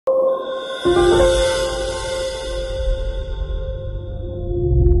Hi,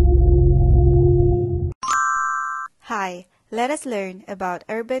 let us learn about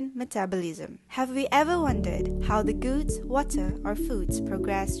urban metabolism. Have we ever wondered how the goods, water, or foods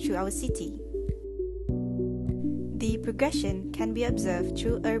progress through our city? The progression can be observed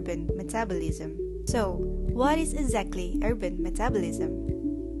through urban metabolism. So, what is exactly urban metabolism?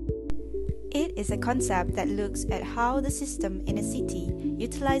 It is a concept that looks at how the system in a city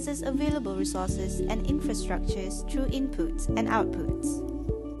utilizes available resources and infrastructures through inputs and outputs.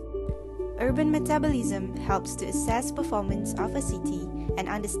 Urban metabolism helps to assess performance of a city and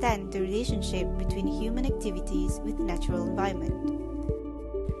understand the relationship between human activities with the natural environment.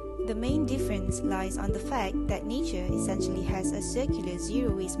 The main difference lies on the fact that nature essentially has a circular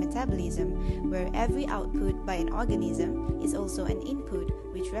zero-waste metabolism where every output by an organism is also an input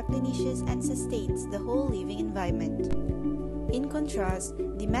which replenishes and sustains the whole living environment. In contrast,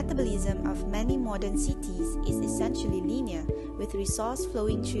 the metabolism of many modern cities is essentially linear, with resource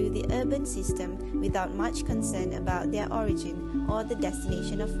flowing through the urban system without much concern about their origin or the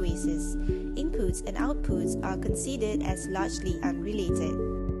destination of wastes. Inputs and outputs are considered as largely unrelated.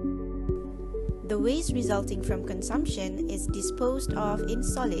 The waste resulting from consumption is disposed of in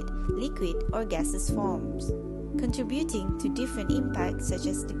solid, liquid, or gaseous forms, contributing to different impacts such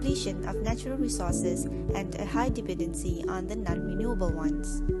as depletion of natural resources and a high dependency on the non-renewable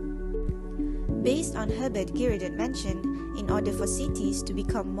ones. Based on Herbert Girardot mentioned, in order for cities to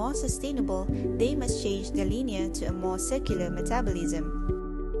become more sustainable, they must change their linear to a more circular metabolism.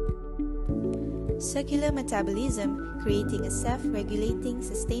 Circular metabolism, creating a self-regulating,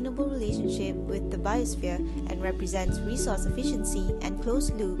 sustainable relationship with the biosphere and represents resource efficiency and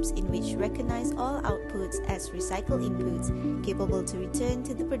closed loops in which recognize all outputs as recycled inputs capable to return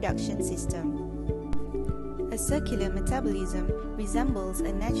to the production system. A circular metabolism resembles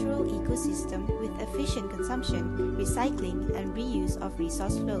a natural ecosystem with efficient consumption, recycling, and reuse of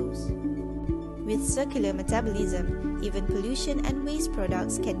resource flows. With circular metabolism, even pollution and waste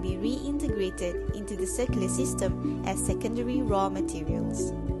products can be reintegrated into the circular system as secondary raw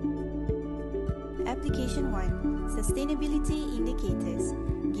materials. Application 1. Sustainability indicators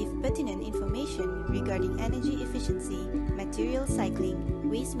give pertinent information regarding energy efficiency, material cycling,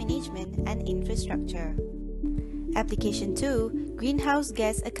 waste management, and infrastructure. Application 2. Greenhouse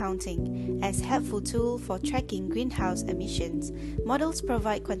gas accounting. As helpful tool for tracking greenhouse emissions, models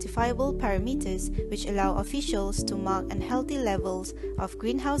provide quantifiable parameters which allow officials to mark unhealthy levels of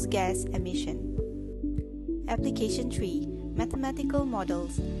greenhouse gas emission. Application 3. Mathematical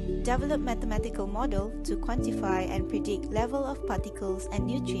models. Develop mathematical model to quantify and predict level of particles and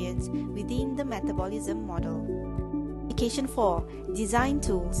nutrients within the metabolism model. Application 4. Design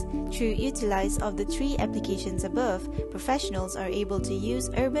tools. Through utilize of the 3 applications above, professionals are able to use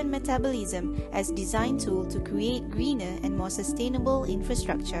urban metabolism as design tool to create greener and more sustainable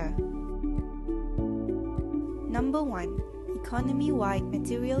infrastructure. Number 1. Economy-wide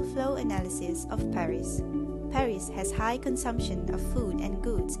material flow analysis of Paris. Paris has high consumption of food and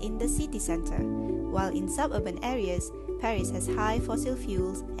goods in the city center, while in suburban areas, Paris has high fossil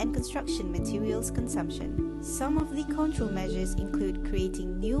fuels and construction materials consumption. Some of the control measures include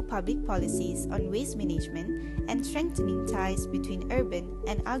creating new public policies on waste management and strengthening ties between urban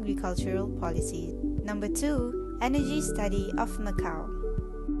and agricultural policies. Number 2. Energy study of Macau.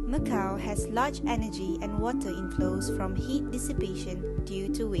 Macau has large energy and water inflows from heat dissipation due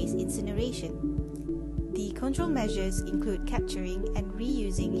to waste incineration. The control measures include capturing and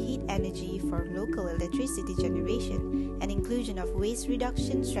reusing heat energy for local electricity generation and inclusion of waste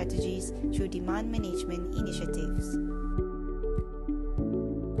reduction strategies through demand management initiatives.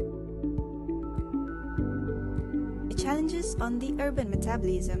 The challenges on the urban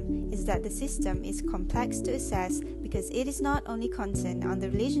metabolism is that the system is complex to assess because it is not only concerned on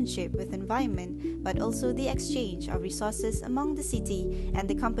the relationship with environment but also the exchange of resources among the city and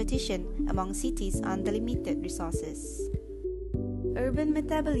the competition among cities on the limited resources. Urban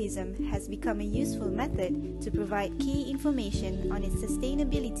metabolism has become a useful method to provide key information on its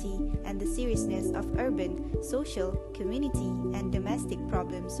sustainability and the seriousness of urban, social, community, and domestic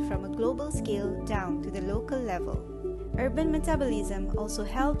problems from a global scale down to the local level. Urban metabolism also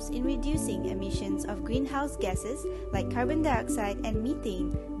helps in reducing emissions of greenhouse gases like carbon dioxide and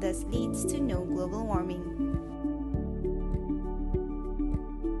methane, thus leads to no global warming.